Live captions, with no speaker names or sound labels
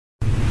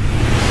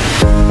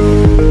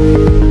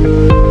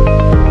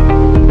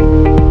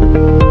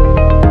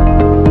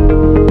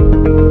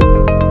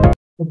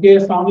Okay,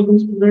 Assalamualaikum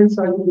students,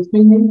 are you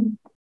listening me?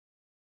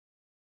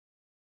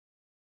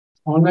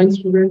 Online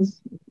students?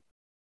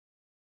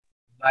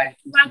 Right.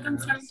 Welcome,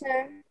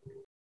 sir.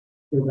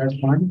 Okay, that's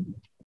fine.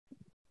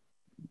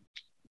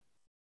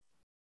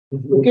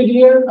 Okay,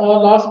 dear,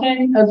 last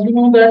time, as you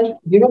know that,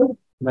 given.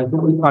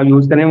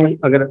 Use करें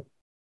अगर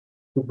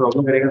कोई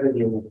problem करेगा तो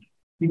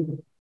ये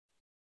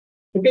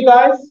Okay,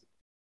 guys.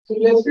 So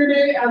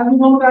yesterday, as you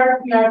know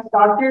that we have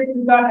started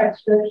with the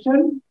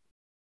extraction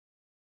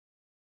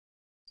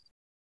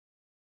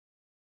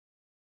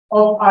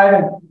of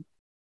iron.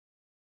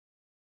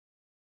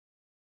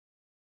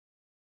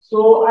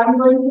 So I'm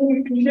going to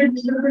repeat it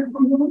a little bit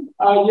for you.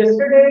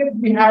 Yesterday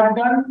we have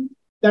done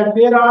that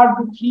there are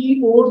the three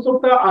ores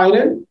of the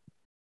iron: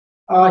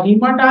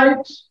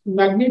 hematite,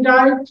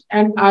 magnetite,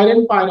 and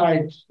iron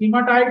pyrite.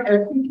 Hematite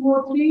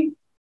Fe2O3,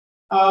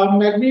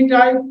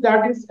 magnetite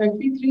that is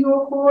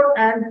Fe3O4,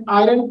 and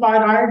iron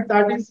pyrite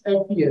that is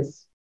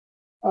FeS.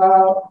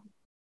 Uh,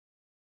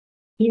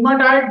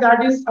 Hematite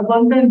that is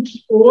abundant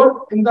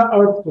ore in the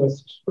earth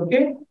crust.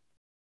 Okay,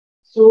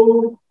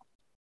 so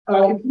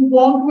if you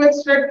want to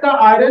extract the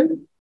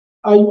iron,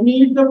 you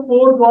need the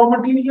four raw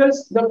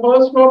materials. The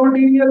first raw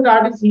material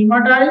that is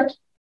hematite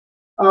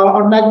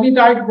or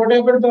magnetite,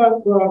 whatever the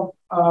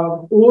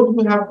ore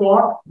you have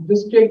got,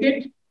 just take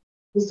it.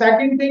 The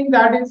second thing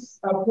that is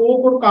coke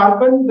or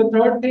carbon. The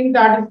third thing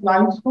that is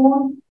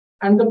limestone,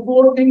 and the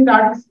fourth thing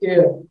that is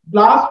air.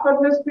 Blast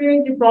furnace पे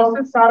ये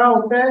process सारा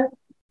होता है.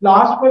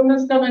 Blast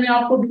furnace का मैंने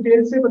आपको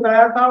detail से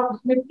बताया था.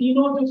 उसमें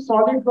तीनों जो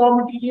solid raw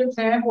materials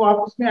हैं वो आप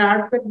उसमें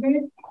ऐड कर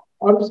दें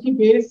और उसकी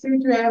बेस से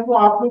जो है वो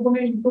आप लोगों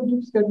ने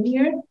इंट्रोड्यूस करनी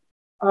है.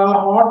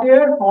 Hot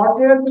air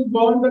will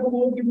burn the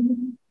coke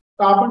in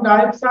carbon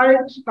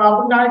dioxide.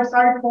 Carbon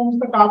dioxide forms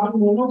the carbon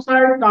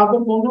monoxide.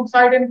 Carbon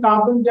monoxide and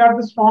carbon, they are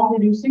the strong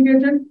reducing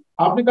agent.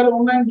 आपने कल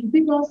ऑनलाइन दी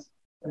थी class?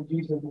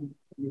 Ji sir.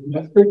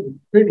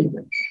 pretty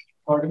good.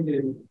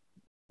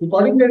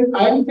 Recording did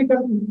I will pick up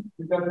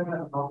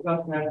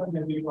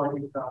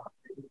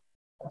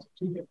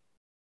ठीक है.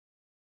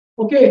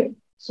 Okay,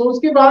 so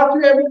उसके बाद जो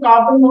है वो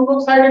carbon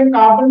monoxide and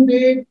carbon they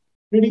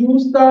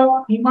reduce the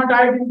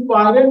हीमाटाइट into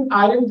iron.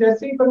 Iron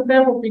जैसे ही बनता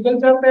है वो पिघल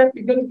जाता है.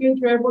 पिघल के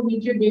जो है वो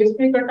नीचे बेस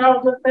में इकट्ठा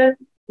हो जाता है.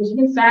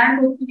 उसमें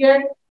सैंड होती है.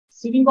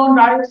 सिलिकॉन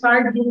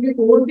डाइऑक्साइड जो कि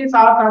ओर के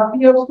साथ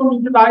आती है, उसको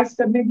न्यूट्रलाइज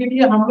करने के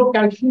लिए हम लोग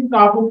कैल्शियम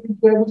कार्बोनेट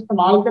जो है वो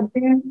इस्तेमाल करते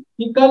हैं.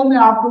 ये कल मैं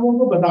आप लोगों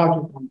को बता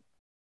चुका हूँ.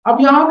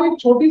 अब यहाँ पे एक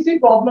छोटी सी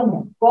प्रॉब्लम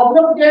है.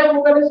 प्रॉब्लम क्या है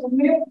वो पहले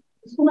सुनिए.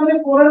 इसको मैंने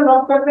फौरन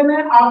रब कर देना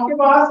है. आपके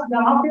पास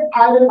यहाँ पे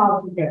आयरन आ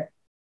चुका है.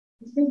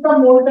 This is the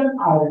molten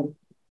iron.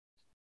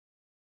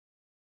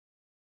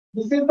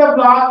 This is the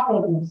blast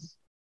furnace.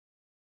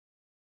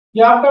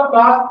 ये आपका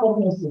blast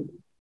furnace है.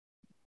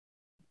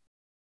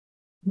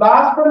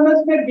 Blast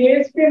furnace में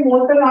बेस पे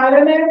molten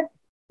iron है.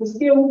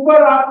 इसके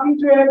ऊपर आपकी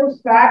जो है वो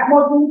स्लैग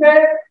मौजूद है.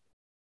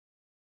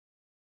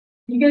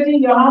 ठीक है जी.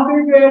 यहाँ पे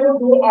जो है वो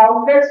दो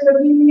आउटलेट्स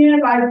लगी हुई हैं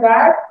लाइक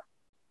दैट.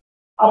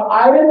 अब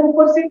आयरन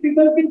ऊपर से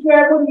पिघल के जो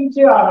है वो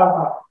नीचे आ रहा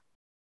था.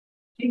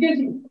 ठीक है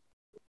जी.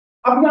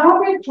 अब यहाँ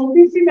पे एक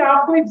छोटी सी मैं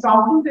आपको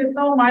एग्जांपल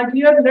देता हूँ. माय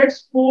डियर, लेट्स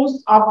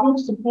सपोज आप लोग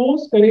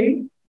सपोज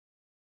करें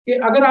कि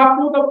अगर आप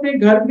लोग अपने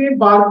घर में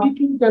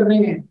बारबेक्यू कर रहे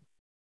हैं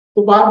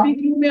तो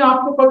बारबेक्यू में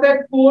आपको पता है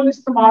कोल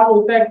इस्तेमाल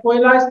होता है,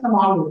 कोयला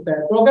इस्तेमाल होता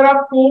है. तो अगर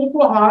आप कोल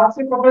को हाथ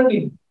से पकड़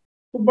लें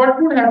तो व्हाट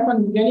वुड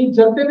हैपन, यानी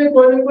जलते हुए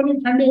कोयले को नहीं,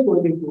 ठंडे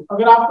कोयले को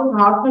अगर आप लोग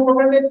हाथ में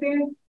पकड़ लेते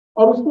हैं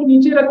और उसको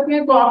नीचे रखते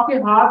हैं तो आपके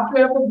हाथ जो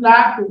है वो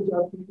ब्लैक हो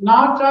जाते हैं.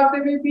 ना चाहते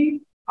हुए भी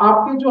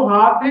आपके जो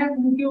हाथ हैं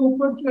उनके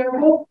ऊपर जो है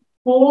वो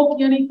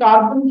कोक यानी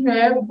कार्बन जो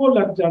है वो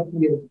लग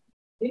जाती है.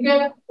 ठीक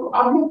है. तो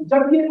अब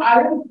जब ये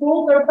आयरन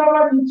फ्लो करता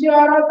हुआ नीचे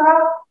आ रहा था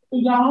तो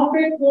यहाँ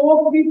पे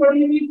कोक भी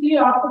पड़ी हुई थी.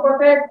 आपको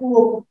पता है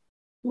कोक,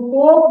 तो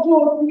कोक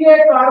जो होती है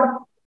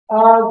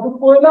जो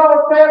कोयला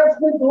होता है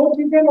उसमें दो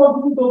चीजें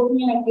मौजूद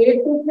होती हैं. एक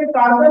तो उसमें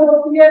कार्बन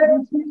होती है,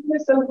 दूसरी उसमें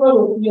सल्फर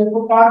होती है.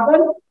 तो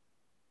carbon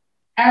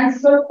and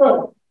sulphur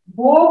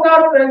both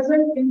are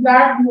present in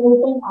that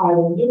molten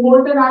iron. ये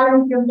molten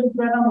iron के अंदर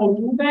जो है ना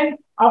मौजूद है.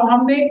 अब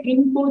हमने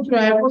इनको जो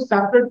है वो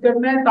सेपरेट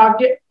करना है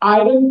ताकि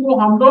आयरन को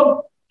हम लोग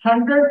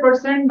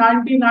 100%,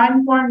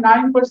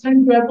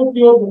 99.9% जो है वो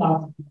प्योर बना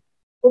सकें.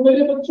 तो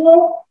मेरे बच्चों,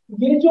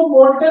 ये जो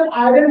molten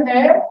iron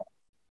है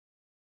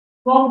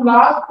फ्रॉम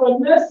ब्लास्ट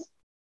फर्नेस,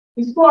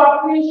 इसको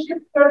आपने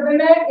शिफ्ट कर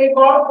देना है एक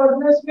और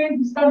फर्नेस में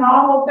जिसका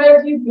नाम होता है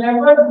जी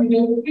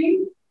लेबोरेटरी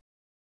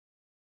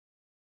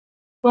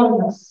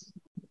फर्नेस.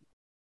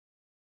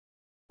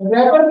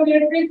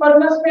 रेफ्रिजरेटरी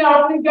फर्नेस में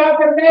आपने क्या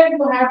करना है,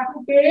 you have to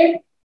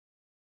take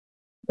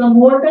the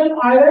molten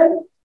iron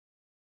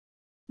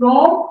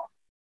from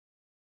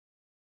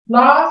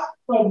blast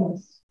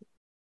furnace.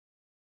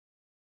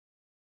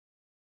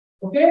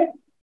 Okay,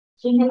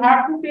 so you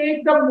have to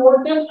take the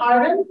molten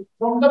iron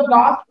from the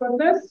blast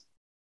furnace.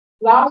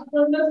 Blast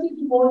furnace से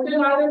जो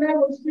मोल्टन आयरन है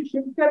वो इसमें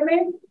शिफ्ट करने.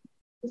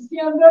 इसके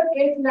अंदर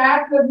एक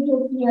लैग लगी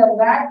होती है.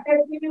 लैग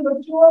कहते हैं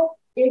बच्चों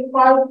एक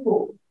पाइप को.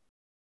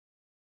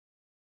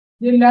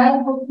 ये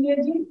लैंप होती है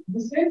जी,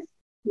 दिस इज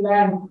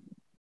लैंप.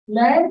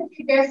 लैंड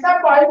एक ऐसा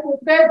पाइप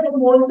होता है जो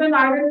मोल्टन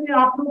आयरन में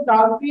आप लोग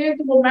डालते हैं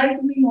तो वो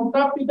मेल्ट नहीं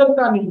होता,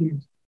 पिघलता नहीं है।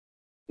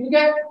 ठीक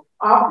है,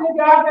 आपने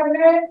क्या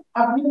करना है,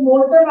 अपनी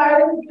मोल्टन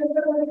आयरन के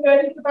अंदर मैंने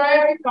पहले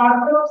बताया कि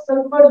कार्बन और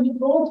सल्फर ये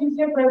दो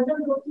चीजें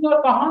प्रेजेंट होती है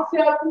और कहां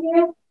से आती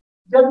है।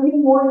 जब ये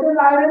मोल्टन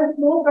आयरन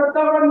फ्लो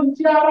करता हुआ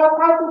नीचे आ रहा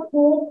था तो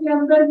फ्लो के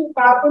अंदर ये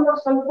कार्बन और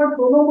सल्फर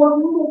दोनों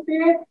मौजूद होते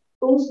हैं,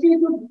 तो उसकी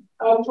जो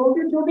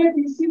छोटे छोटे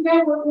पीसीज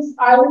हैं वो इस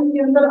आयरन के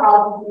अंदर आ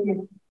चुके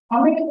हैं।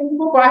 हमें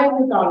इनको बाहर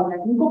निकालना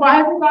है। इनको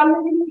बाहर निकालने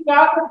के लिए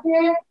क्या करते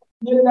हैं,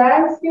 ये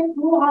लैंस के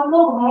थ्रू हम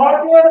लोग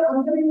हॉट एयर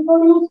अंदर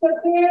इंट्रोड्यूस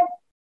करते हैं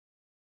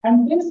and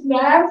this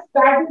lens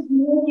that is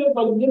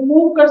movable, ये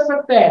मूव कर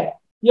सकता है।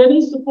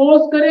 यानी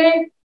सपोज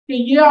करें कि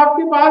ये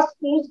आपके पास,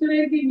 सपोज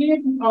करें कि ये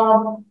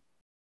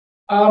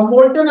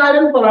मोल्टन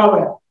आयरन पड़ा हुआ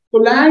है, तो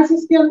लैंस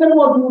इसके अंदर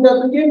मौजूद है,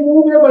 तो ये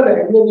मूवेबल है।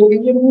 ये देखिए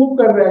ये मूव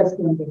कर रहा है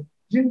इसके अंदर,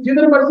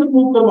 जिधर मर्जी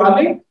मूव करवा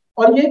ले।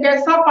 और ये एक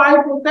ऐसा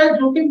पाइप होता है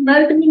जो कि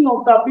मेल्ट नहीं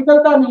होता,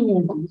 पिघलता नहीं है,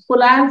 इसको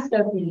लैंस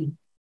कहते हैं।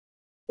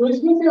 तो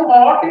इसमें से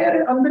हॉट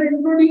एयर अंदर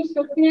इंट्रोड्यूस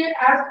करते हैं।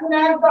 As soon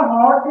as the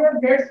hot air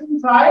gets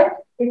inside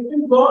it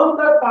will burn the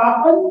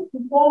carbon to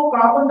form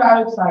carbon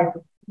dioxide.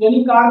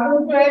 यानी कार्बन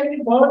जो है ये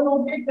बर्न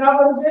होकर क्या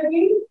बन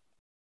जाएगी,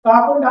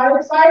 कार्बन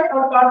डाइऑक्साइड।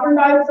 और कार्बन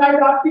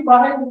डाइऑक्साइड आपकी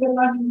बाहर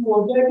निकलना शुरू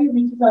हो जाएगी,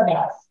 विच इज अ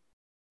गैस,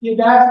 ये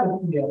गैस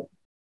होती है।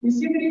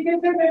 इसी तरीके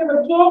से मेरे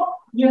बच्चों,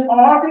 ये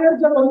हॉट एयर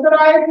जब अंदर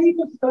आएगी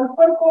तो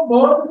सल्फर को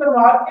बर्न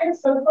करवा के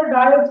सल्फर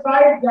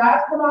डाइऑक्साइड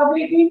गैस बना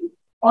देगी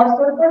और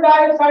सल्फर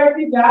डाइऑक्साइड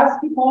की गैस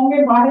की फॉर्म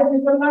में बाहर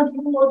निकलना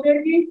शुरू हो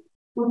जाएगी।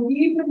 तो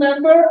प्लीज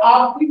रिमेंबर,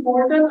 आपकी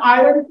मोल्टन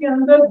आयरन के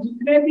अंदर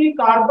जितने भी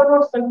कार्बन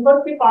और सल्फर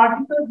के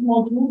पार्टिकल्स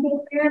मौजूद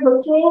होते हैं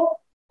बच्चों,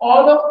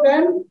 all of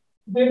them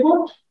they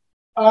would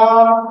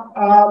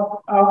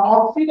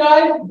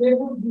oxidize, they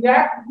would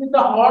react with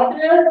the hot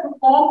air to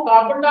form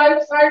carbon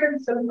dioxide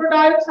and sulfur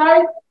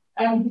dioxide,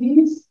 and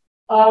these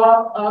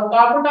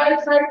carbon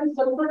dioxide and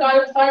sulfur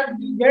dioxide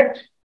will get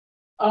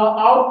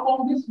out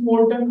from this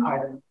molten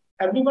iron.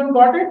 Everyone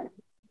got it,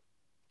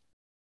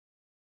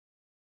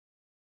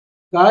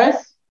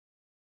 guys?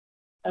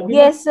 Everyone?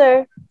 Yes,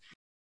 sir.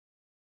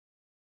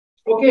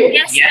 Okay.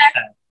 Yes, sir.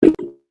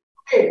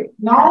 Okay.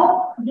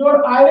 Now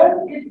your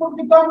iron, it would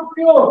become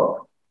pure.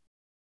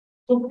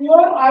 So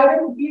pure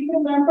iron, please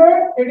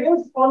remember, it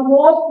is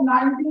almost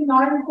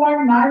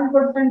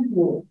 99.9%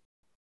 pure.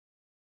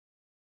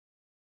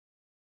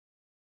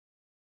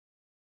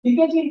 ठीक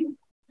है जी,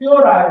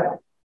 pure iron.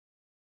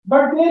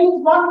 But there is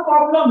one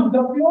problem.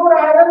 The pure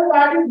iron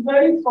that is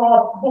very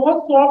soft,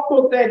 बहुत soft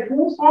होता है।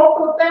 क्यों soft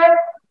होता है?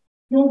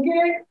 क्योंकि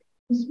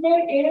इसमें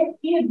एक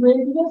ही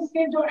रेडियस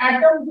के जो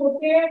एटम्स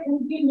होते हैं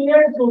उनकी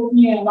लेयर्स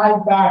होती हैं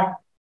like that.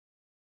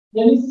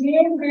 यानी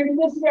सेम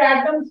रेडियस के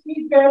एटम्स की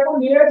पेयर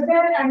लेयर्स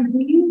हैं and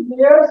these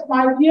layers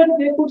my dear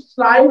they could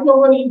slide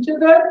over each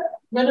other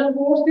when a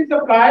force is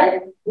applied.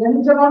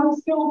 यानी जब हम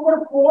इसके ऊपर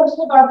फोर्स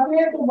लगाते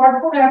हैं तो what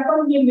would happen,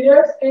 ये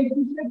लेयर्स एक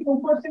दूसरे के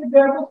ऊपर से जो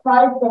है वो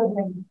स्लाइड कर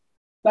देंगे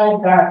like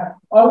that,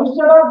 और उस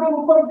जगह के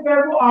ऊपर जो है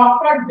वो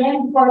आपका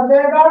डेंट पड़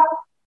जाएगा।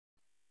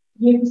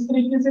 ये इस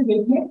तरीके से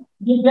देखिए,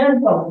 ये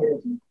डेंट पड़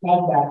जाएगा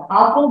like that।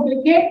 आप लोग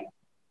देखिए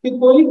कि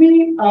कोई भी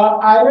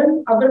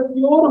आयरन अगर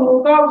प्योर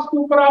होगा उसके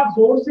ऊपर आप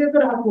जोर से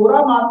अगर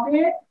हथौड़ा मारते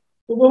हैं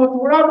तो वो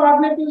हथौड़ा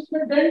मारने पे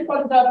उसमें डेंट पड़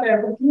जाता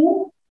है। तो क्यों?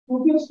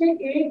 क्योंकि उसके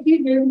एक ही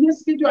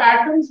रेडियस के जो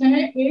एटम्स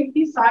हैं, एक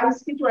ही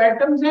साइज के जो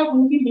एटम्स हैं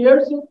उनकी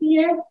लेयर्स होती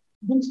है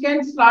which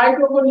can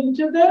slide over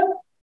each other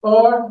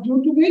or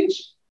due to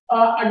which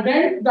a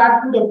dent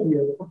that would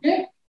appear.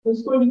 Okay, तो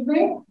इसको लिखते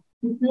हैं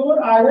कि pure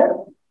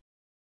iron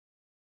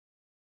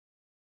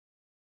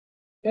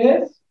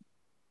is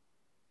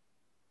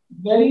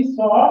very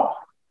soft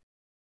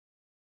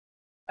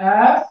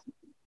as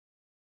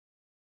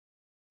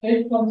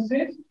it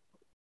consists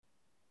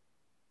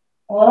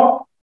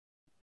of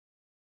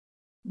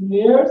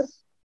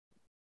layers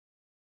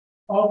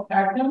of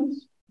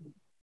atoms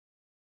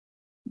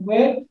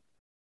with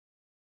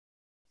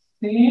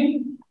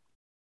same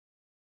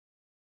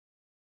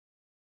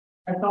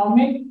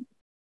atomic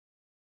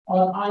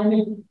or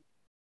ionic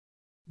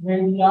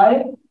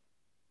radii.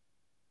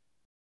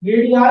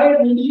 Radii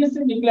radius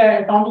से निकला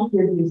है, atomic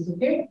radius.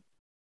 Okay,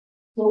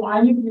 so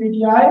ionic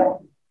radii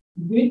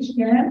which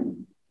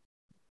can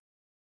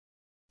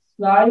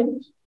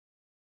slide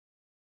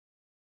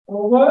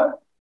over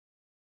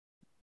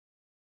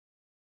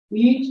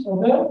each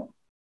other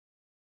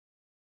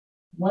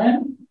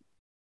when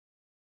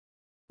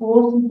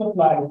force is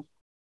applied.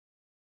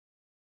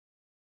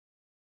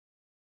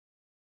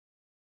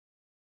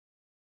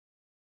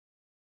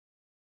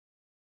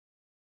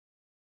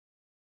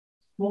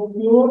 So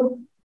pure,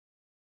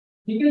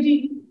 ठीक है जी।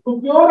 तो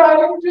pure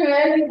iron जो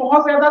है ये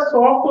बहुत ज्यादा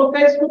सॉफ्ट होता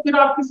है, इसको फिर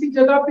आप किसी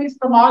जगह पे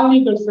इस्तेमाल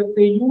नहीं कर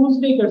सकते, यूज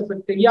नहीं कर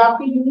सकते, ये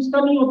आपके यूज का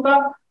नहीं होता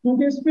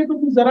क्योंकि इस पे तो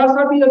जरा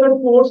सा भी अगर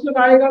फोर्स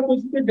लगाएगा तो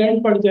इस पे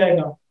डेंट पड़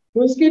जाएगा।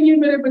 तो इसके लिए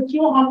मेरे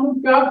बच्चों हम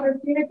लोग क्या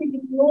करते हैं कि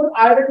प्योर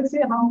आयरन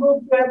से हम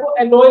लोग जो है वो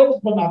एलॉयज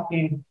बनाते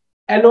हैं।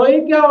 एलॉय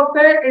क्या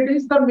होता है? It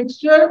is the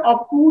mixture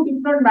of to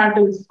different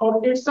metals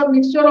और it's a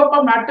mixture of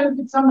a metal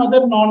with some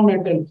other non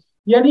metal.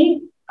 यानी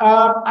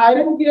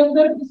आयरन के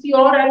अंदर किसी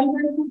और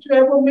एलिमेंट को जो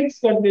है वो मिक्स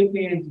कर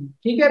देते हैं जी।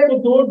 ठीक है, तो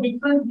दो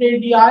डिफरेंट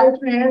रेडियाई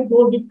जो है,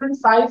 दो डिफरेंट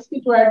साइज के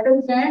जो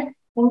एटम्स हैं,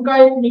 उनका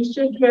एक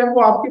मिक्सचर जो है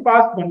वो आपके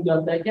पास बन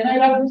जाता है। Can I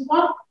right this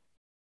one?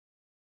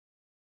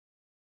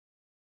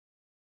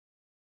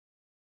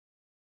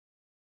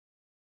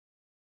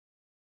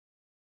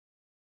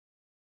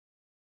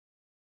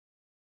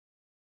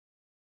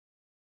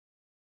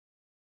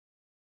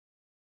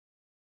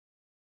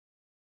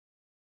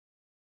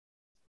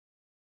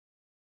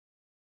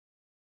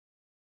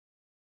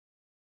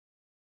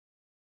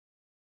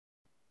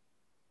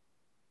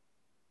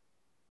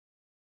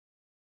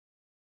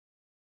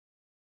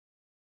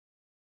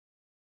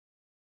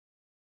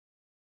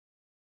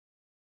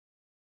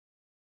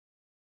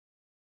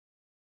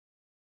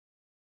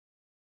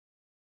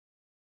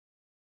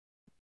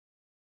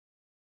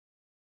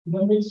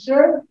 The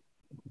mixture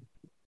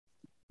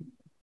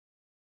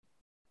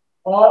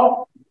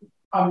of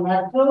a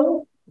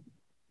metal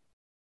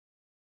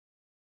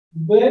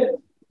with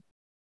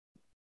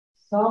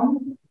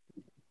some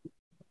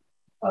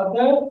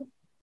other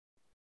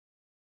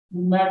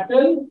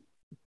metal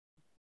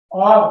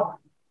or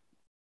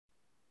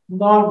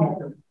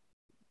non-metal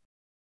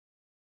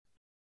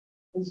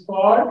is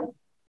called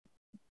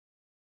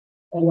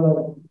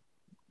alloy।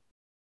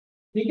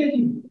 ठीक है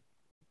जी।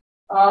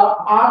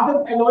 आप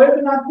जब एलॉय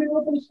बनाते हो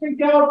तो उसमें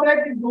क्या होता है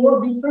कि दो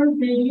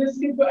डिफरेंट रेडियस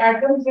के जो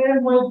एटम्स हैं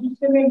वो एक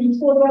दूसरे में मिक्स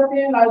हो जाते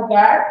हैं लाइक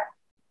दैट,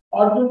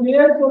 और जो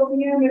लेयर्स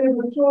होती हैं मेरे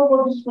बच्चों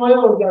वो डिस्ट्रॉय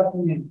हो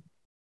जाती हैं।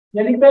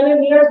 यानी पहले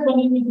लेयर्स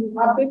बनी हुई थी,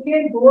 आप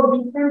देखिए दो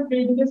डिफरेंट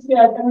रेडियस के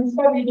एटम,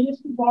 इसका रेडियस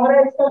कुछ और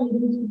है, इसका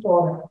रेडियस कुछ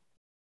और है,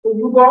 तो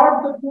you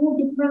got the two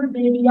different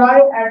radii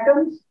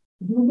atoms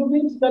due to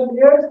which the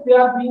layers they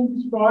are being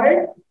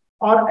destroyed।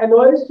 और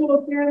alloys जो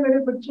होते हैं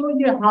मेरे बच्चों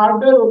ये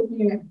हार्डर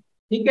होती हैं,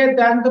 ठीक है,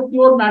 देन द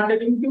प्योर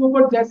मेटल। इनके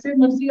ऊपर जैसे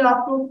मर्जी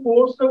आपको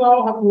फोर्स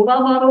लगाओ, हथौड़ा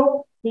मारो,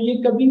 तो ये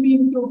कभी भी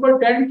इनके ऊपर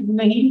डेंट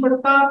नहीं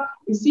पड़ता।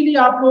 इसीलिए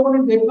आप लोगों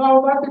ने देखा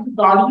होगा कि जो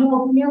गाड़ियां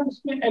होती हैं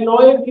उसमें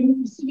एलॉय रिम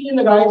इसलिए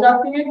लगाए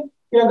जाते हैं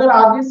कि अगर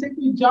आगे से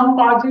कोई जंप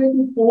आ जाए,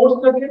 कोई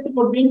फोर्स लगे, तो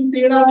वो रिम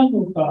टेढ़ा नहीं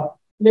होता।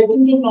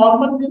 लेकिन जो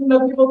नॉर्मल रिम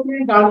लगे होते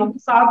हैं गाड़ी के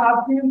साथ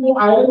आते हैं वो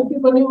आयरन के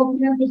बने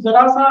होते हैं, तो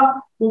जरा सा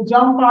कोई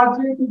जंप आ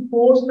जाए, कोई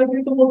फोर्स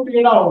लगे, तो वो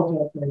टेढ़ा हो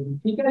जाता है,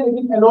 ठीक है।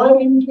 लेकिन एलॉय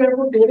रिम जो है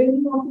वो टेढ़े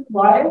नहीं होते।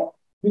 Why?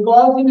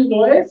 Because in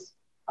alloys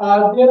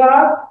there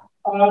are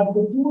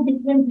the two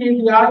different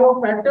radii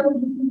of atoms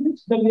between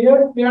which the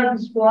layers they are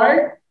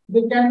destroyed,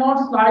 they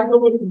cannot slide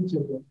over each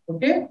other।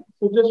 Okay,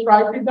 so just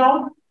write it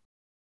down.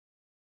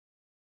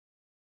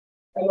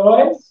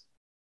 Alloys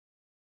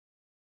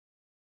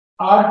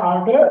are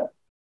harder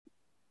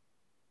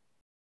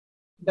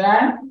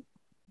than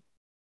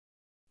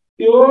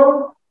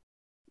pure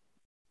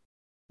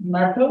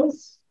metals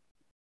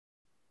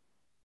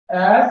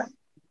as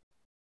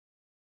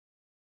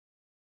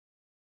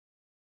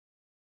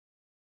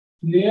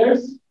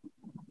layers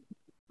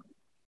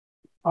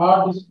are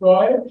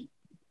destroyed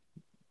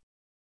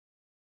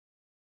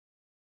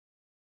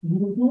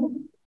due to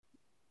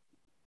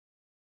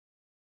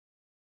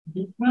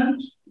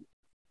different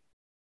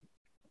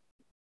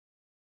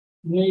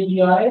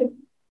radii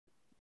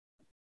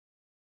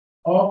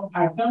of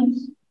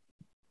atoms,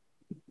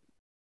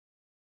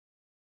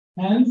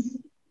 hence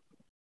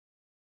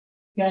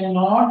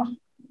cannot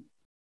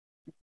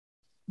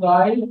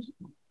slide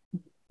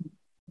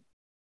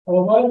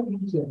over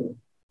each other।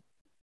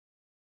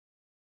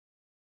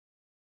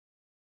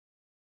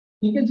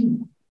 ठीक है जी।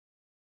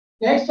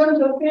 Next हम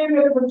चलते हैं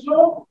मेरे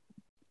बच्चों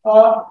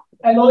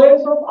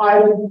alloys of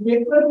iron.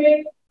 Paper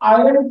में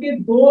iron के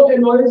दो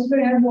एलॉयज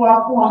में हैं वो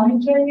आपको आने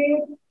चाहिए,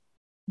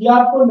 ये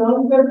आपको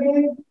लर्न करने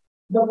हैं।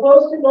 The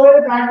first alloy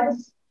that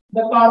is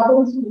the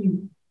carbon steel.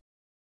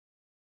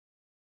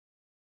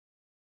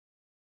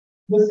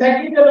 The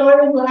second alloy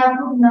you have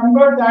to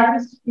remember that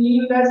is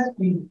stainless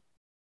steel।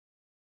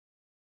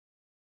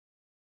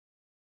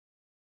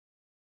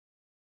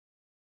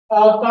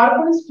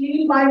 Carbon steel,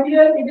 my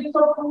dear, it is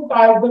of two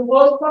types. The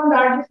first one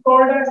that is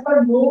called as the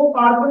low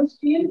carbon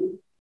steel,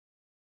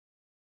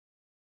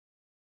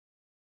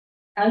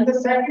 and the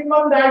second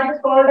one that is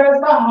called as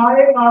the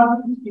high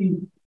carbon steel।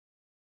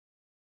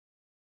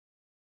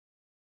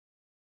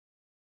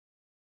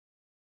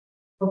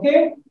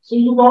 Okay, so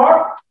you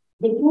got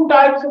the two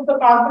types of the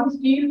carbon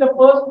steel. The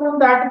first one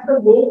that is the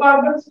low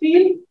carbon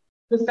steel,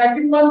 the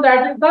second one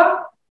that is the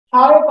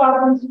high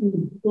carbon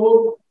steel।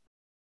 So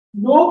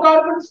low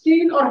carbon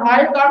steel और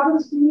high carbon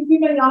steel की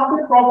मैं यहाँ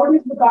पे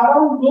properties बता रहा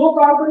हूँ। Low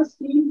carbon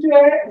steel जो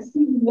है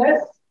इसकी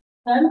लेस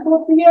स्ट्रेंथ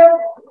होती है,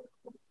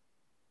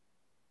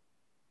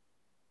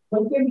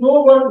 बल्कि लो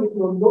वर्ड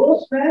लिखो, लो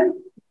स्ट्रेंथ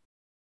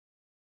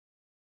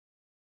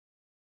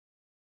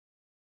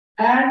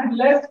एंड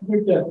लेस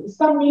ब्रिटल।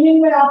 इसका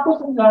मीनिंग मैं आपको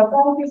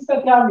समझाता हूँ कि इसका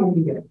क्या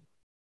मीनिंग है।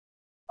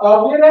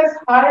 whereas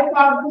high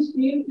carbon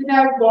steel it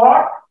has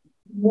got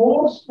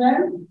more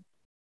strength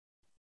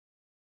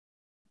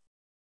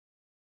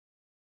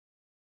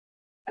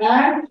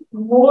and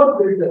more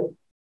brittle।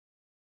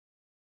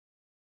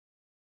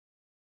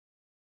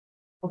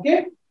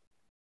 Okay,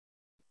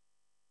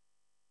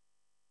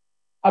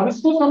 अब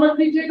इसको समझ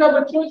लीजिएगा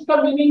बच्चों, इसका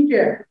मीनिंग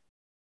क्या है।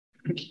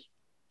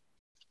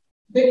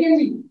 देखिए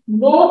जी,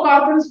 लो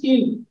कार्बन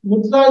स्टील,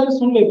 मुद्दा जो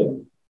सुन लेते हैं,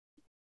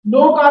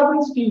 low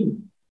carbon steel,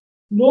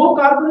 low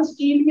carbon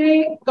steel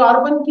में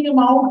कार्बन की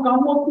अमाउंट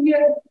कम होती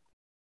है।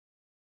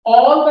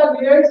 All the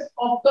layers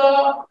of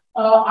the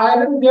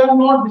iron they are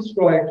not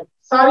destroyed,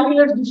 सारी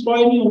लेयर्स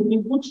डिस्ट्रॉय नहीं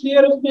होती, कुछ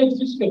लेयर उसमें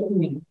एग्जिस्ट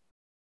करती हैं,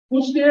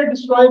 कुछ लेयर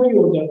डिस्ट्रॉय भी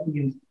हो जाती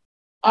है।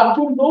 अब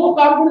जो लो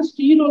कार्बन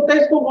स्टील होता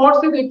है, इसको गौर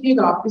से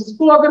देखिएगा,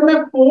 इसको अगर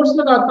मैं फोर्स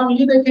लगाता हूँ,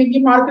 ये देखेंगे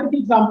मार्केट की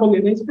एग्जांपल ले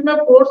लें, इस पे मैं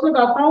फोर्स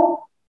लगाता हूँ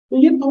तो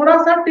ये थोड़ा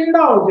सा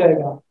टेढ़ा हो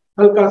जाएगा,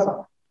 हल्का सा,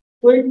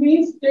 तो इट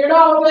मींस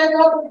टेढ़ा हो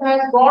जाएगा तो it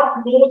has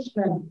got low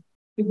strength.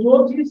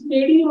 जो चीज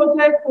टेढ़ी हो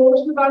जाए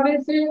फोर्स लगाने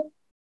से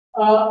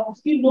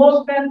उसकी लो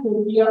स्ट्रेंथ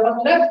होती है। और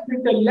लेस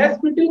ब्रिटल, लेस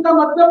ब्रिटल का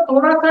मतलब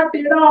थोड़ा सा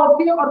टेढ़ा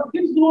होती है और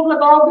फिर जोर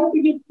लगाओगे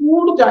तो ये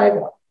टूट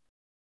जाएगा।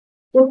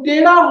 तो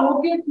टेढ़ा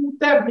होके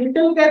टूटता है,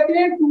 ब्रिटल कहते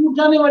हैं टूट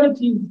जाने वाली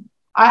चीज।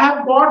 I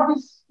have got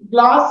this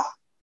glass,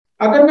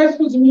 अगर मैं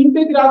इसको जमीन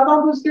पे गिराता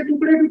हूँ तो इसके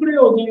टुकड़े टुकड़े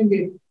हो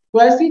जाएंगे,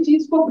 तो ऐसी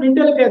चीज को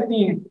ब्रिटल कहते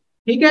हैं।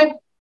 ठीक है,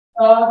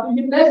 तो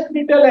ये लेस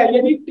ब्रिटल है,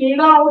 यदि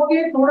टेढ़ा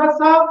होके थोड़ा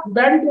सा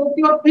बेंड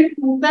होती है और फिर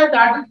टूटता है,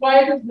 that is why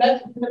it is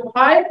less brittle.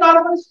 High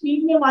carbon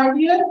steel में my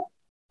dear,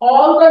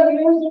 all the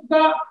layers of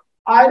the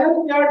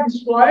iron they are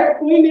destroyed,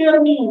 कोई लेयर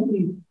नहीं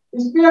होती।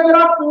 इस पे अगर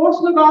आप फोर्स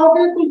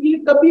लगाओगे तो ये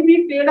कभी भी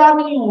टेढ़ा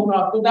नहीं होगा,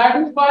 तो that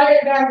is why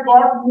it has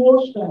got more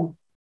strength.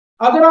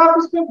 अगर आप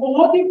इस पे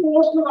बहुत ही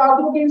फोर्स लगा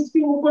दोगे,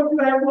 इसके ऊपर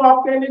जो है वो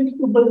आप कह लेंगे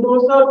कि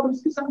बुलडोजर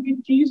किस किस्म की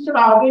चीज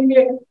चढ़ा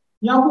देंगे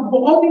या फिर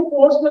बहुत ही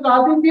फोर्स लगा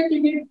देंगे, तो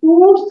ये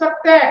टूट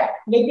सकता है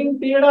लेकिन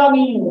टेढ़ा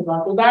नहीं होगा,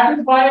 तो that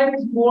is why it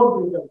is more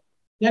brittle.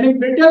 यानी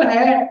ब्रिटल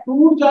है,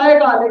 टूट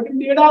जाएगा लेकिन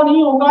टेढ़ा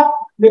नहीं होगा,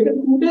 लेकिन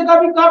टूटेगा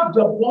भी कब,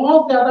 जब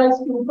बहुत ज्यादा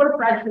इसके ऊपर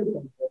प्रेशर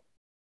पड़ेगा।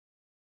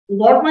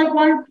 Got my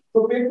point.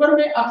 तो पेपर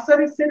में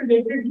अक्सर इससे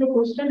रिलेटेड जो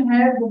क्वेश्चन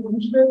है वो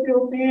पूछ लेते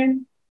होते हैं,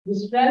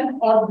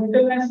 स्ट्रेंथ और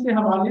ब्रिटलनेस के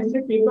हवाले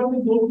से पेपर में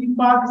 2-3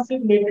 बार इससे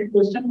रिलेटेड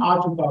क्वेश्चन आ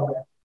चुका हुआ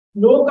है।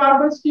 Low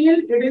carbon steel,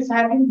 it is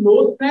having low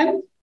strength.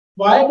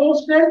 Why low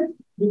strength?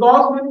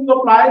 Because when you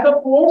apply the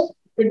force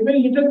it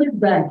will little bit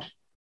bend.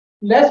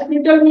 Less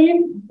brittle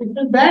means it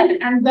will bend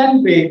and then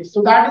break,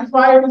 so that is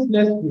why it is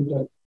less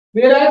brittle.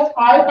 Whereas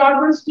high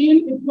carbon steel,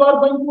 if you are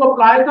going to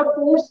apply the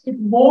force, it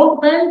won't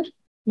bend,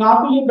 ना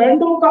तो ये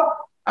bend होगा,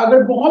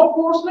 अगर बहुत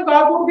force लगा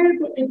दोगे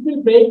तो it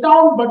will break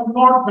down but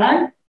not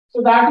bend,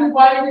 so that is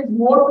why it is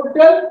more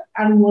brittle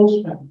and more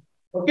strength.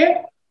 Okay?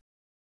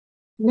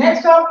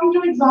 Next आपकी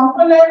जो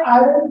example है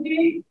iron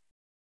की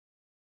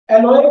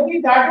alloy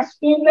की, that is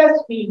stainless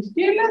steel.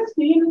 Stainless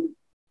steel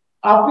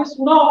आपने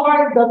सुना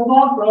होगा, it does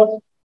not rust.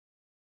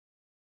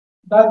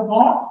 Does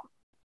not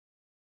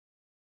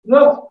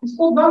rust.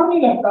 इसको दम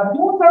नहीं लगता,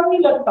 क्यों दम नहीं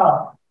लगता?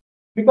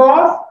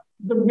 बिकॉज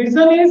द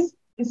रीजन इज,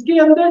 इसके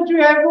अंदर जो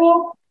है वो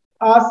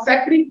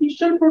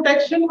सैक्रिफिशियल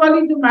प्रोटेक्शन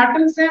वाली जो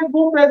मेटल्स हैं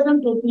वो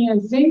प्रेजेंट होती हैं,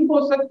 जिंक हो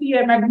सकती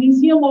है,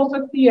 मैग्नीशियम हो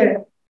सकती है।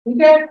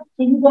 ठीक है,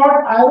 तो you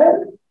got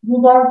iron, you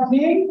got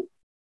zinc,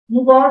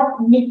 you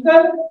got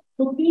निकल,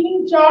 तो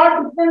 3-4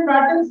 डिफरेंट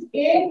मेटल्स,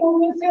 एक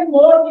उनमें से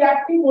मोर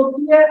रिएक्टिव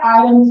होती है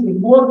आयरन से,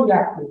 more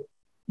reactive.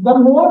 The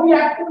more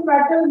reactive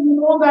metal, you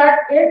know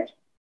that it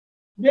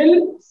will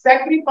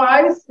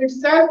sacrifice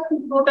itself to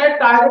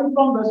protect iron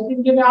from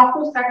rusting। ये मैं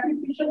आपको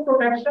sacrificial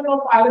protection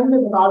of iron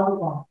में बता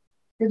चुका हूँ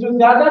कि जो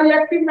ज्यादा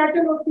reactive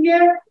metal होती है,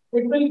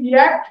 it will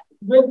react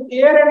with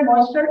air and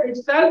moisture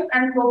itself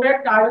and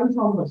protect iron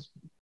from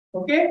rusting.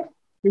 Okay,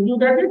 did you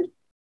get it?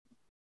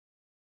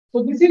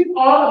 So this is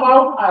all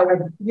about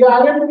iron. ये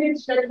iron की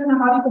extraction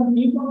हमारी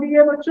complete हो गई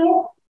है बच्चों।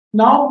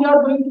 Now we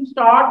are going to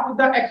start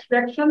with the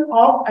extraction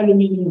of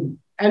aluminium.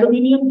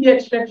 Aluminium की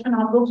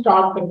extraction हम लोग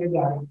start करने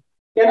जा रहे हैं।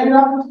 Can I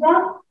have this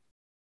one?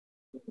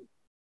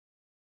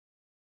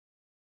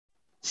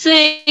 Sir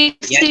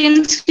एक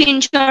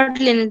स्क्रीनशॉट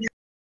लेने दो।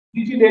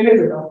 जी ले ले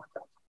बेटा।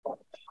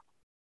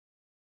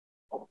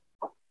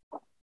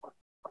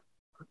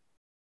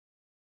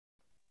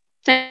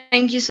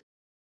 Thank you sir.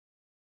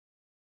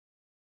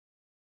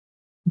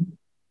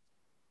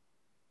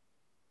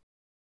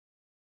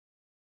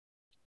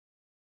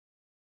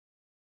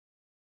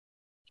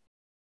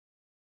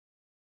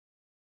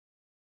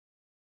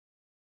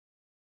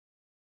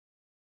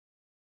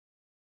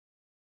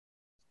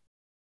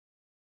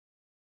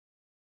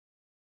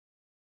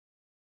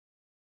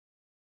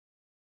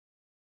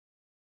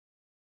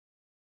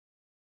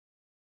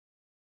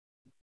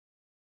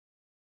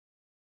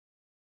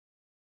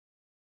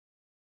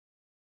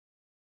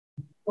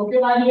 Okay,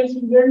 my dear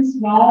students,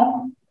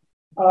 now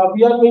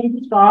we are going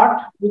to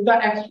start with the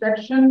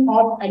extraction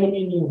of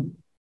aluminium.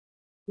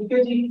 ठीक है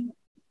जी,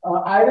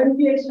 आयरन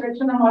की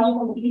एक्सट्रैक्शन हमारी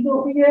कंप्लीट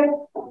हो गई है।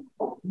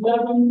 We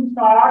are going to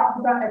start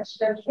with the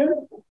extraction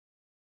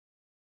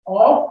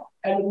of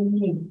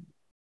aluminium.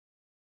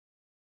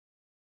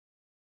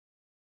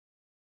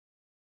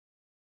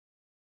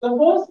 The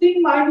first thing,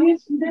 my dear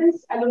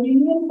students,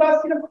 aluminium का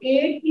सिर्फ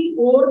एक ही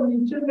और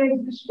नेचर में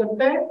एग्जिस्ट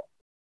करता है।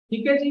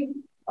 ठीक है जी,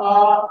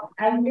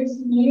 and its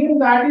name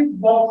that is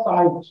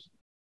bauxite.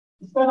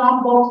 इसका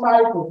नाम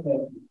बॉक्साइट होता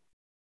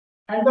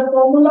है। and the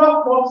formula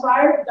of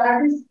bauxite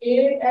that is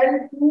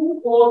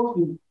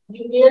Al2O3.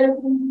 ये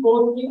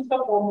Al2O3 का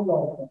फॉर्मूला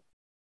होता है।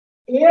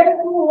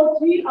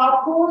 Al2O3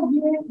 आपको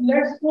ये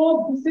let's suppose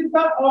this is the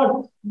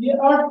earth, ये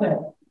अर्थ है,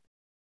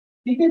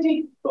 ठीक है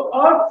जी। तो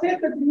अर्थ से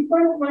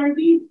तकरीबन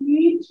 20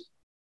 फीट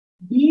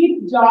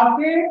डीप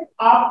जाके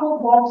आपको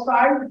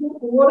बॉक्साइट जो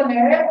ओर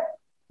है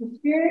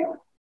उसके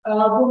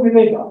वो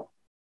मिलेगा।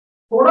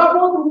 थोड़ा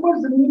बहुत ऊपर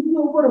जमीन के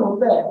ऊपर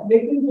होता है,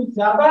 लेकिन जो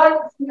ज्यादा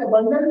इसकी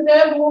अबंडेंस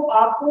है वो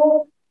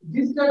आपको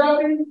जिस जगह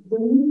पे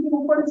जमीन के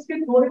ऊपर इसके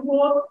थोड़े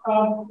बहुत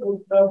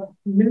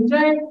मिल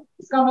जाए,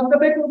 इसका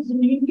मतलब है कि उस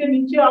जमीन के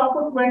नीचे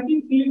आपको 20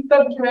 फीट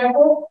तक जो है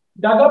वो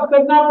डगअप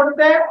करना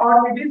पड़ता है,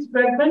 और it is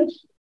present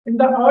in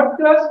the earth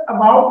crust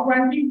about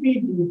 20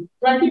 feet deep.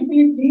 20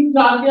 feet deep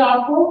जाके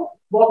आपको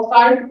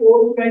बॉक्साइट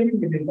ओर कहीं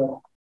मिलेगा,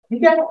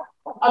 ठीक है।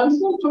 अब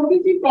इसमें छोटी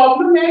सी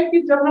प्रॉब्लम है कि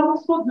जब हम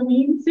उसको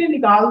जमीन से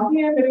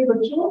निकालते हैं मेरे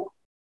बच्चों,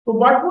 तो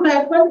व्हाट वुड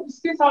हैपन,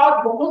 इसके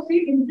साथ बहुत सी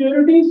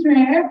इंप्योरिटीज जो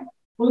हैं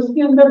वो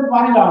इसके अंदर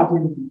बाहर आ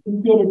जाएंगी,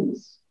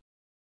 इंप्योरिटीज।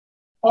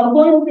 और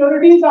वो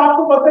इंप्योरिटीज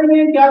आपको पता ही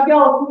है क्या क्या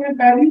होती है।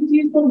 पहली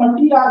चीज तो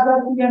मट्टी आ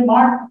जाती है,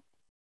 मड,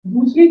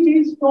 दूसरी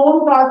चीज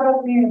स्टोन आ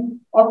जाते हैं,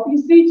 और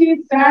तीसरी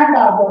चीज सैंड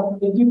आ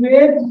जाती है,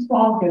 जिवेज जिसको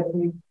हम कहते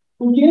हैं।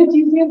 तो ये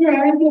चीजें जो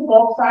है ये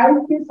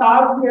बॉक्साइट के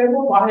साथ जो है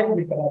वो बाहर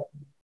निकल आती है।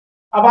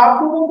 अब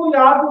आप लोगों को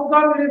याद होगा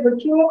मेरे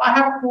बच्चों,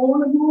 I have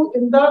told you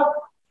in the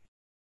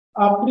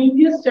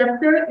previous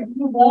chapter, if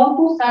you want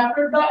to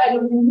separate the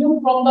aluminium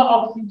from the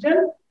oxygen,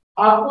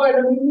 आपको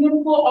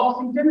एल्यूमिनियम को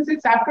ऑक्सीजन से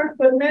सेपरेट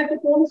करना है तो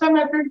कौन सा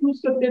मेथड यूज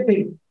करते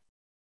थे?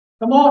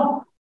 Come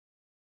on,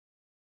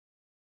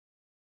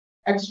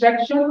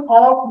 extraction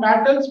of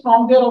metals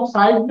from there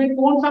oxide में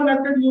कौन सा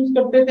मेथड यूज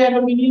करते थे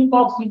एल्यूमिनियम को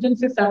ऑक्सीजन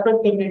से सेपरेट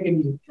करने के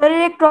लिए?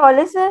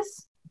 Electrolysis.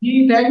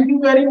 Ji, thank you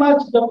very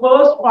much. The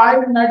first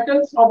 5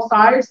 metals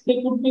oxides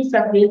they could be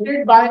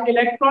separated by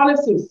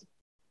electrolysis.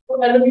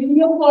 तो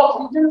एल्यूमिनियम को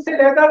ऑक्सीजन से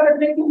अलग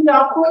करने के लिए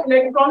आपको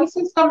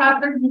इलेक्ट्रोलिसिस का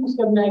मेथड यूज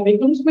करना है,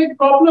 लेकिन उसमें एक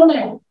प्रॉब्लम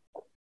है।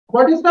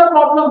 What is the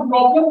problem?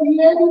 Problem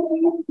ये है कि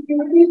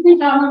इम्प्योरिटीज भी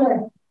शामिल है।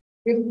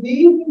 If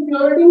these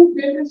impurities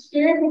will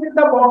stay with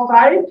the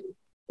bauxite,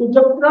 तो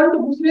जब करंट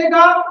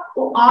गुजरेगा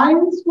तो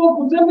आयंस को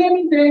गुजरने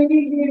नहीं देंगी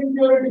ये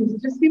इम्प्योरिटीज,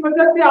 जिसकी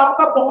वजह से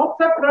आपका बहुत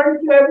सा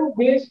करंट जो है वो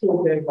वेस्ट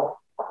हो जाएगा,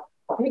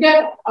 ठीक है।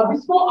 अब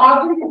इसको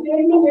आगे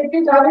डिटेल में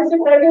लेके जाने से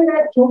पहले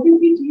मैं एक छोटी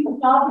सी चीज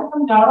यहाँ पे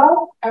समझा रहा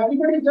हूँ।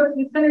 Everybody just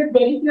listen it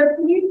very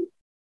carefully,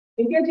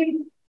 ठीक है जी।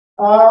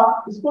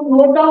 इसको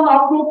नोट डाउन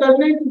आप लोग कर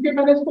लें, क्योंकि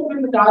मैंने इसको फिर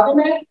मिटा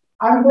देना है।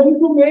 I am going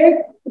to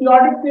make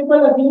periodic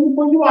table again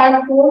for you. I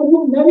have told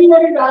you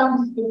many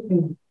times this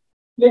thing,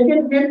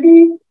 लेकिन फिर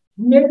भी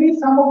maybe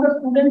some of the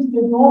students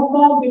they don't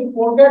know, they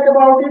forget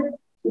about it,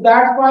 so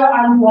that's why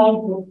I'm going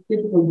to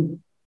it for you.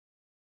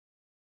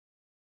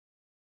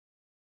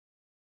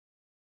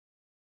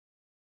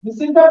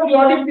 This is the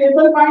periodic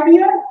table, my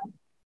dear.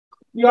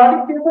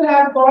 Periodic table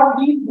has got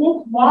these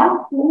books 1,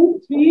 2,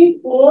 3,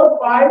 4,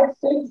 5,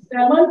 6,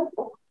 7.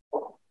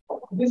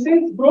 This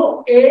is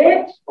group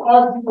 8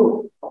 or 0.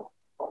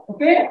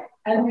 Okay,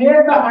 and here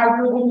the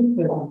hydrogen is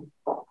present.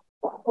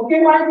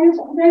 Okay, my dear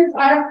students,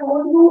 I have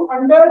told you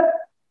under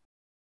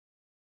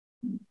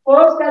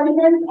first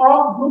element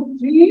of group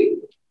 3,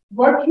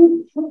 what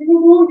should you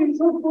do? You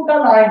should put a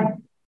line.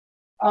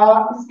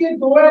 इसके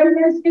 2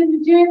 elements के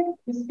नीचे,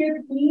 इसके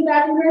 3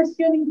 elements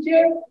के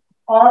नीचे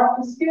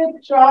और इसके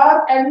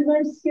 4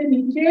 elements के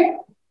नीचे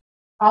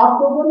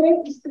आप लोगों ने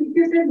इस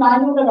तरीके से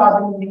लाइनें लगा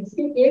देनी है।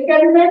 इसके 1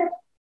 एलिमेंट,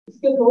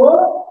 इसके 2,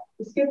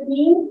 इसके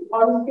 3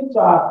 और इसके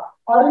 4,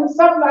 और इन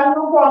सब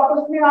लाइनों को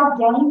आपस में आप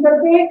ज्वाइन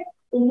करके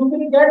तो you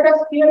will get a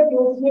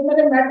staircase. ये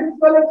मैंने मैट्रिक्स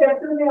वाले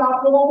चैप्टर में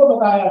आप लोगों को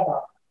बताया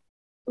था।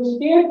 तो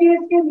स्टेयरकेस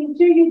के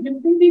नीचे ये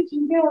जितनी भी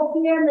चीजें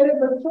होती हैं मेरे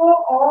बच्चों,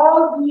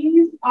 all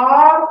these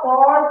are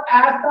called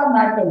as the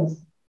metals,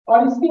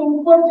 और इसके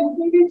ऊपर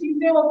जितनी भी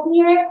चीजें होती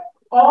हैं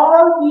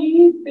all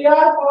these they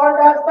are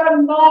called as the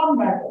non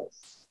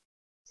metals,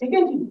 ठीक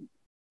है जी।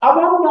 अब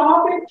हम यहाँ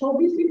पे एक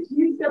छोटी सी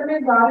चीज करने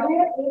जा रहे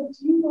हैं। एक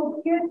चीज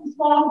होती है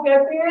जिसको हम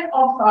कहते हैं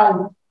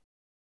ऑक्साइड।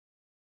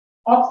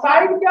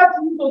 ऑक्साइड क्या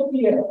चीज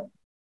होती है?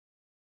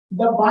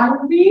 The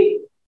binary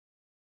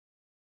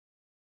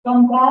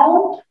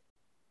compound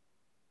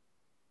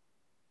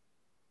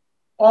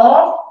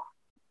of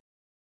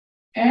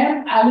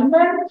an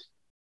element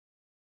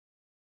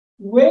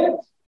with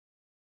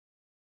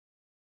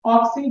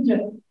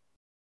oxygen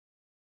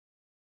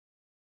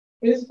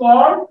is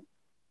called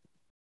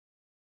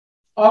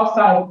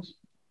oxide.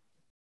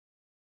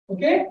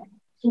 Okay,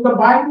 so the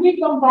binary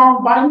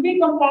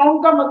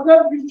compound का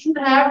मतलब you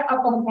should have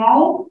a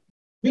compound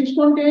which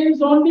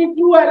contains only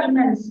 2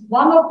 elements,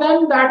 one of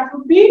them that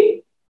should be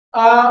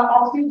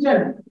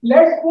oxygen.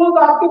 Let's suppose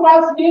आपके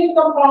पास ये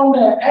compound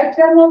है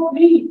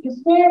HNO3,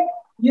 इसमें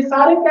ये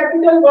सारे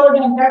capital word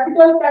हैं,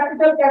 capital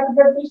capital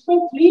capital, तो इसमें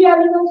 3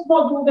 एलिमेंट्स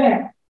मौजूद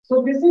हैं।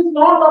 So this is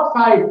not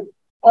oxide.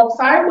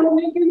 Oxide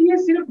होने के लिए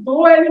सिर्फ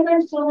 2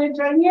 एलिमेंट्स होने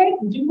चाहिए,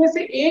 जिनमें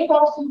से एक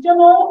ऑक्सीजन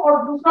हो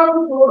और दूसरा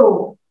कुछ और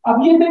हो।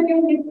 अब ये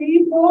देखेंगे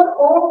 3, 4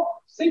 और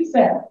 6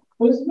 है,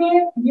 उसमें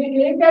ये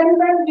एक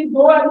एलिमेंट, ये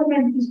दो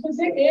एलिमेंट, इसमें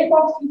से एक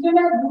ऑक्सीजन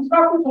है,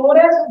 दूसरा कुछ और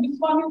है, so this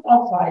one is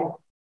oxide.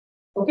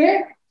 Okay,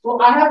 so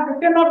I have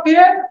written up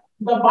here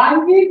the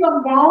binary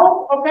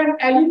compound of an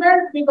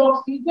element with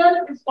oxygen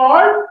is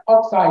called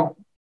oxide.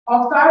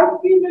 Oxide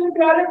की मेरे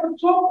प्यारे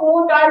बच्चों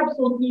 4 टाइप्स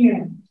होती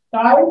हैं,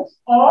 टाइप्स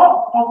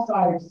ऑफ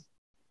ऑक्साइड्स।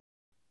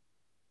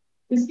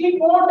 इसकी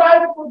 4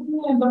 टाइप्स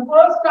होती हैं। The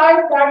first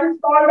type that is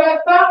called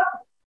as the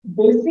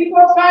basic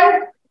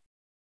oxide.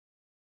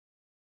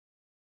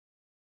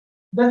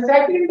 The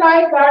second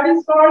type that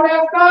is called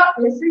as the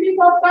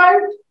acidic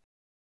oxide.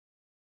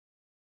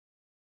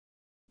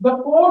 The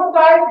fourth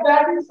type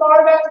that is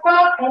called as the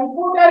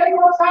amphoteric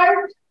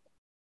oxide.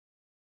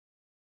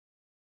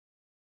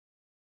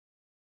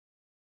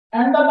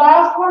 And the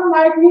last one,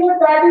 my dear,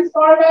 that is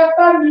called as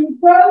the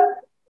neutral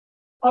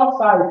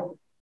oxide.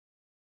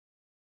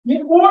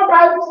 ये 4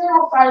 types हैं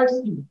oxides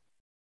की।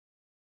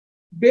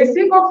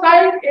 Basic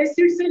oxide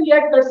acid से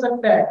react कर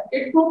सकता है,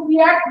 it could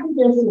react with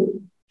acid,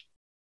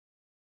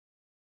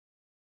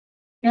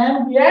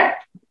 can react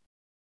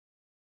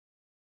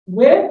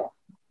with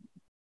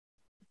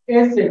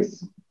acids.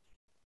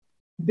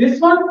 This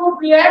one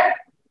could react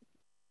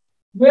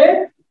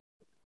with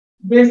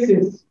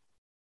bases.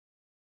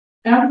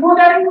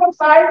 Amphoteric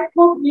oxide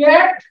could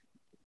react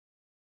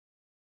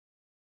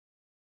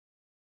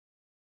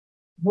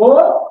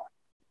both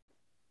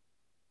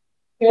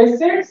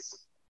acids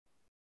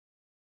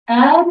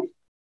and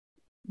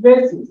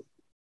bases.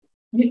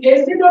 ये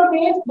acid और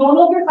base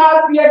दोनों के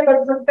साथ रिएक्ट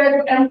कर सकता है,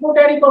 जो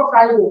एम्फोटेरिक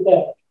ऑक्साइड होता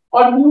है।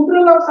 और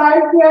न्यूट्रल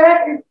ऑक्साइड क्या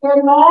है? It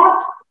can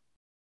not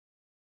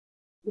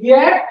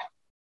react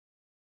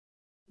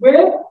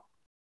with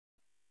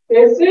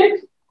acid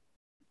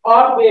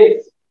और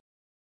base।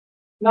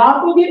 ना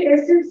तो ये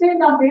एसिड से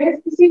ना बेस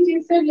किसी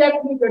चीज से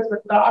रिएक्ट नहीं कर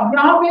सकता। अब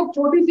यहाँ पे एक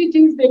छोटी सी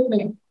चीज देख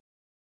लें,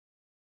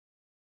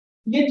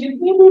 ये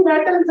जितनी भी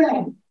मेटल्स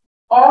हैं,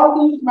 ऑल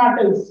दीज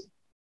मेटल्स,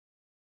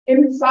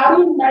 इन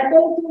सारी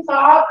मेटल के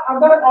साथ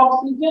अगर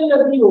ऑक्सीजन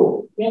लगी हो,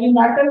 यानी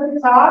मेटल के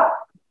साथ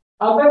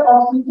अगर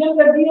ऑक्सीजन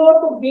लगी हो,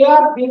 तो they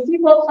are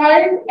basic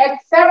oxide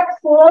except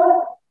for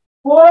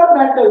 4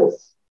 metals.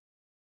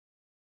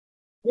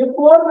 ये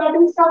 4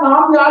 मेटल्स का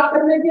नाम याद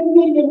करने के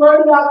लिए ये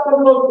वर्ड याद कर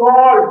लो,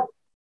 gold,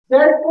 Z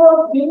for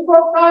zinc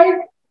oxide,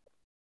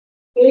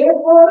 A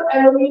for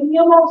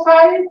aluminium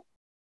oxide,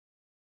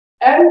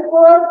 L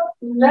for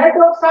lead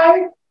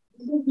oxide,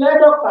 this is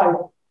lead oxide।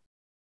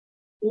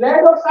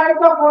 lead oxide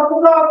का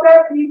फॉर्मूला होता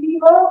है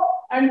PbO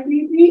and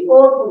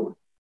PbO2,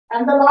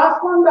 and the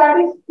last one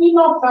that is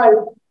tin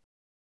oxide।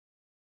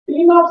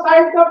 tin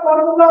oxide का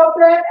formula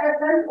होता है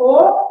SnO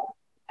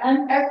and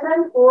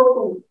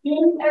SnO2,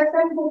 tin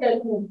SN को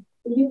कहते हैं।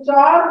 ये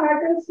 4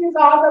 मेटल्स के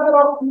साथ अगर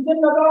ऑक्सीजन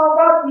लगा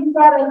होगा, these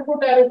are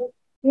amphoteric।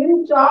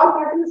 In 4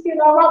 metals के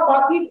अलावा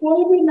बाकी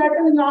कोई भी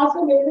मेटल यहाँ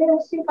से ले लें,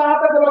 उसके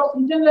साथ अगर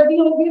ऑक्सीजन लगी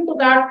होगी, तो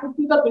that would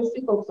be the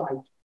basic oxide।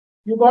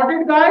 You got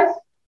it, guys?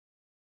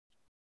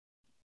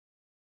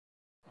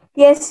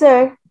 Yes, sir.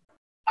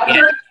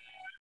 अच्छा,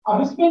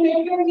 अब इसमें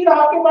देखें कि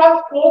आपके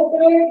पास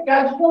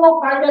कैल्शियम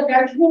ऑक्साइड है,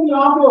 कैल्शियम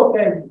यहाँ पे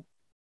होता है,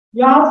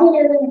 यहाँ से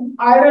ले लें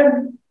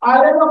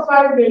आयरन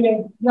ऑक्साइड ले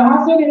लें,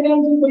 यहाँ से ले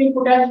लें जी कोई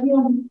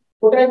पोटेशियम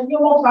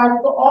ऑक्साइड।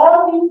 तो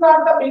all these are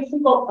the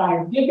basic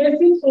oxide. ये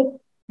बेसिक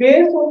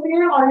बेस होते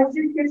हैं और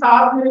एसिड के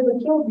साथ मेरे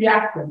बच्चों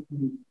रिएक्ट करते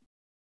हैं।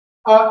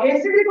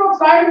 एसिडिक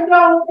ऑक्साइड क्या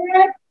होते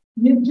हैं?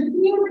 ये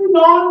जितनी भी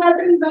नॉन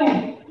मेटल्स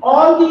हैं,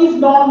 ऑल दीज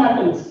नॉन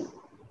मेटल्स,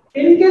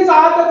 इनके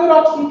साथ अगर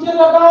ऑक्सीजन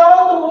लगा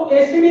हो तो वो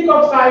एसिडिक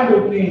ऑक्साइड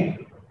होते हैं।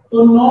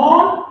 तो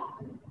non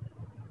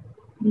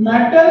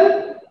metal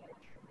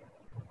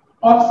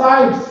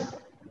oxides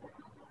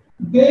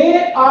they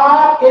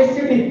are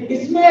acidic.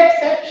 इसमें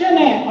एक्सेप्शन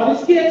है, और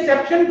इसकी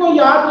एक्सेप्शन को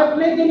याद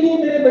रखने के लिए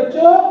मेरे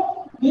बच्चों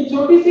ये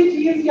छोटी सी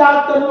चीज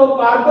याद कर लो,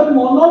 कार्बन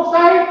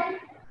मोनोऑक्साइड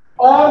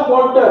और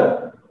वाटर,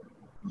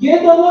 ये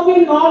दोनों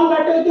भी नॉन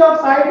मेटल के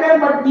ऑक्साइड है,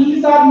 बट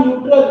दीज आर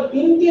न्यूट्रल।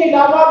 इनके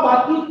अलावा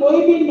बाकी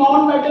कोई भी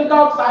नॉन मेटल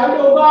का ऑक्साइड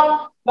होगा,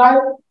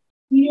 like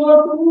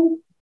CO2,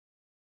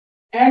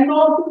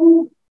 NO2,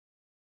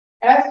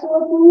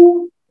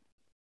 SO2,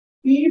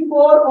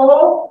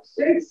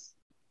 P4O6,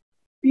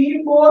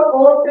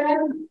 P4O10,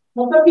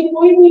 मतलब कि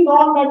कोई भी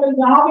नॉन मेटल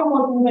यहाँ पे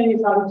मौजूद है, ये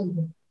सारी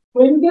चीजें।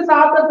 तो इनके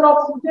साथ अगर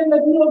ऑक्सीजन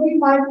लगी होगी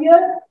माय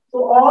डियर, तो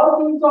all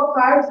these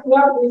oxides they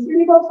are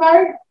acidic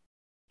oxide.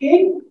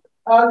 इन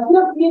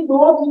सिर्फ ये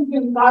 2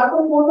 चीजें,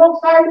 कार्बन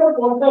मोनोऑक्साइड और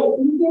वाटर,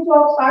 इनके जो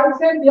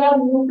ऑक्साइड्स हैं they are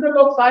neutral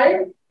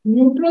oxide.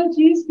 Neutral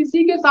चीज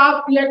किसी के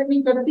साथ रिएक्ट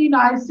नहीं करती,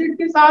 ना एसिड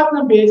के साथ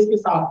ना बेस के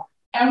साथ।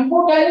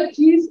 एम्फोटेरिक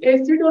चीज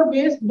एसिड और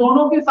बेस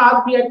दोनों के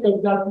साथ रिएक्ट कर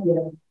जाती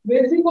है।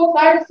 बेसिक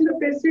ऑक्साइड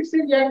सिर्फ एसिड से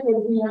रिएक्ट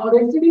करती हैं और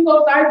एसिडिक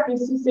ऑक्साइड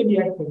बेसिस से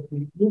रिएक्ट करती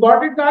हैं। You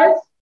got it guys?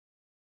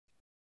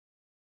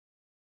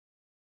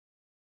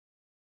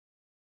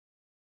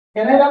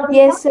 Can I रब?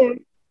 Yes, sir.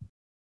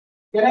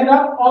 कैन आई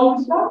रब ऑल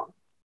दिस वन?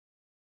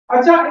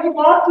 अच्छा, एक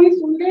और चीज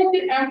सुन लें कि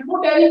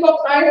एम्फोटेरिक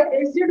ऑक्साइड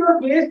एसिड और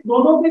बेस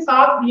दोनों के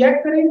साथ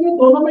रिएक्ट करेंगे,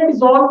 दोनों में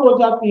डिसॉल्व हो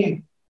जाते हैं।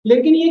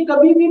 लेकिन ये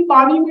कभी भी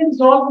पानी में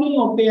डिसॉल्व नहीं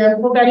होते हैं।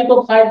 एम्फोटेरिक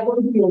ऑक्साइड को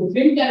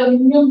जिंक,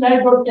 एल्यूमिनियम,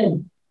 लेड और टिन,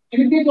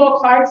 इनके जो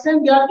ऑक्साइड्स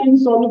हैं they are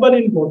insoluble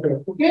in water.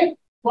 Okay,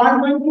 so I am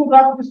going to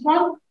rub this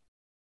one.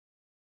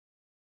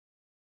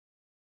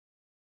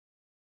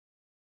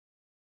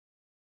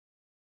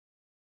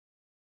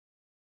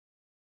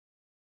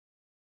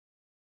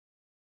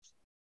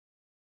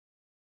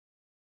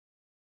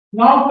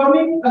 Now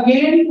coming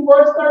again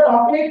towards the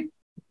topic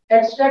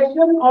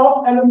extraction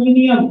of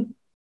aluminium.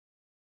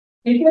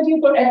 ठीक है जी,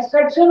 तो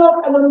एक्सट्रैक्शन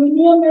ऑफ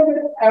एल्यूमिनियम में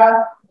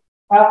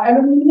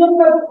aluminium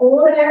का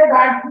core है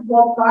दैट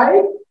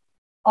बॉक्साइट,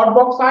 और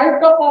bauxite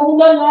का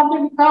formula यहाँ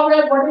पे लिखा हुआ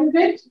है, व्हाट इज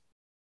इट?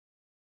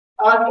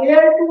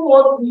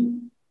 Al2O3.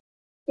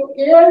 तो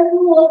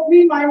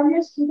Al2O3 my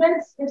dear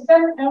students, it's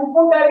an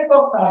amphoteric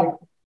oxide.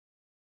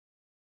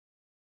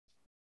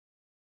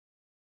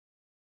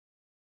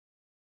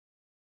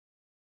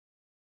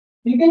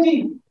 ठीक है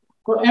जी,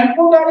 तो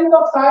amphoteric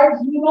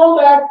oxides you know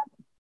that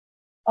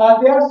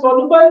they are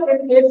soluble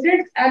in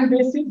acids and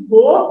bases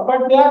both, but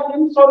they are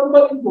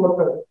insoluble in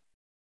water.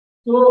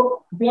 So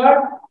they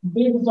are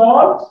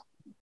dissolved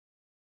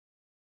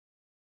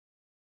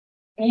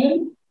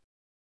in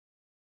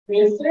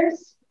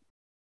acids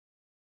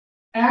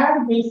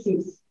and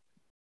bases,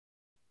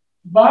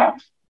 but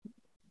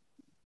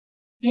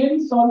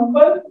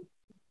insoluble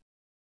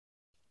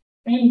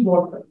in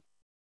water.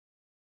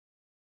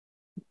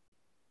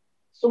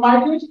 So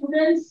my dear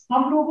students,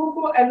 हम लोगों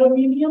को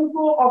aluminium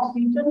को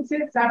oxygen से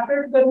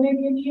separate करने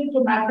के लिए जो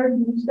method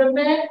use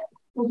करते हैं,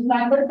 उस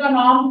मेथड का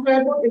नाम जो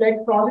है वो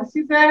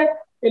इलेक्ट्रोलिसिस है।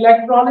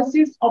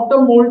 Electrolysis of the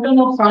molten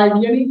oxide,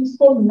 यानी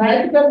इसको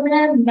मेल्ट करना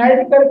है,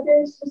 मेल्ट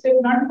करके इससे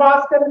करंट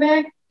पास करना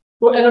है,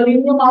 तो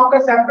एल्यूमिनियम आपका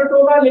सेपरेट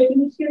होगा।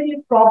 लेकिन उसके लिए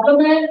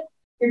प्रॉब्लम है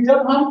कि जब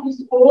हम इस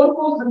ओर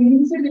को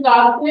जमीन से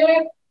निकालते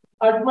हैं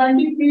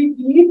 20 फीट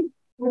डीप,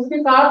 उसके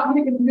साथ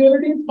ये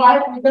impurities बाहर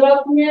निकल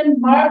आती हैं,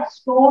 mud,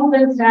 stones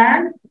and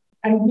sand,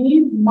 and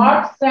these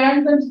mud,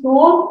 sand and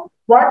stone,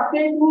 what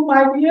they do,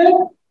 my dear,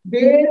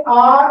 they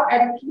are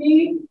actually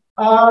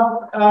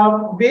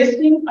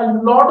wasting a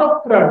lot of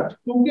current,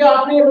 क्योंकि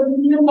आपने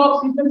एल्यूमिनियम को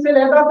ऑक्सीजन से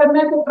लहदा करना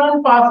है तो करंट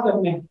पास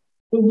करने हैं,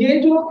 तो ये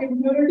जो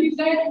impurities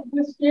हैं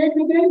it stay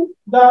within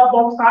the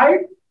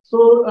bauxite, so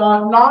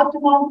large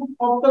amount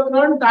of the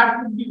current that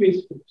would be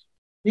wasted।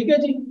 ठीक है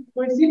जी,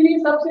 तो इसीलिए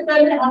सबसे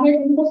पहले हमें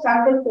इनको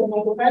सैंपल करना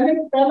है।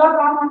 तो पहला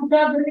काम हम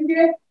क्या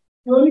करेंगे?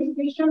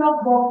 Purification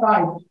of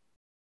bauxite.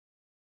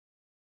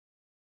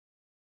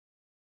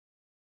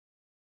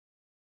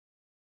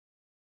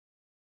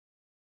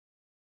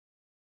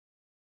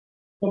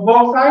 तो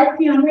बॉक्साइट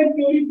की हमें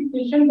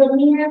प्यूरिफिकेशन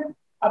करनी है।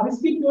 अब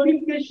इसकी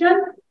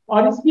प्यूरिफिकेशन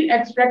और इसकी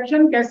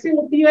एक्सट्रैक्शन कैसे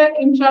होती है,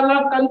 इंशाल्लाह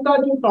कल का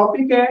जो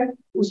टॉपिक है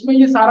उसमें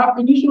ये सारा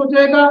फिनिश हो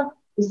जाएगा।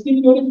 इसकी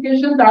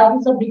purification that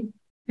is a big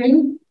thing.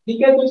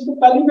 ठीक है, तो इसको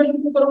कल ही मैं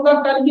शुरू करूंगा।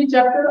 कल ये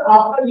चैप्टर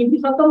आपका ये भी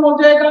खत्म हो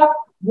जाएगा।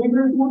 We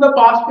will do the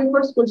past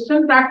papers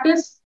question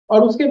practice,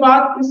 और उसके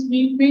बाद इस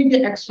वीक में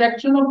ये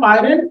एक्सट्रैक्शन ऑफ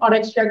आयरन और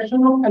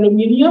एक्सट्रैक्शन ऑफ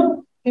एल्यूमिनियम,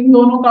 इन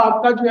दोनों का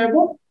आपका जो है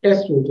वो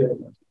टेस्ट हो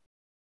जाएगा।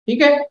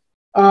 ठीक है,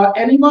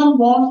 anyone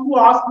wants to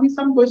ask me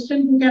some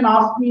question, you can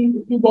ask me.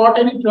 If you got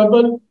any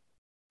trouble,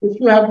 if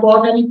you have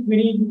got any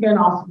query, you can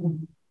ask me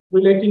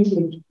relating to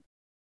it.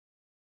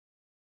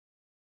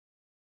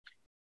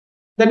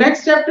 The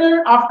next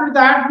chapter after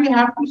that we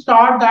have to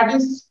start, that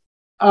is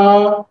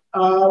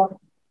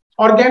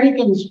organic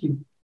chemistry.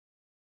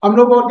 हम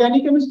लोग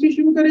organic chemistry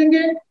शुरू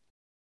करेंगे।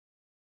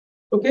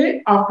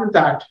 Okay, after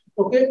that,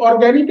 okay,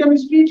 organic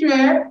chemistry जो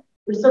है,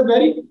 it's a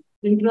very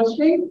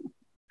interesting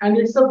and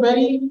it's a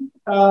very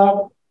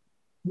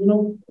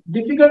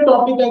difficult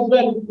topic as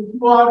well if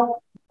you are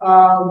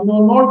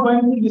not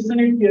going to listen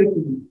it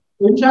carefully.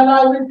 So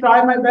inshallah I will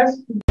try my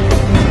best to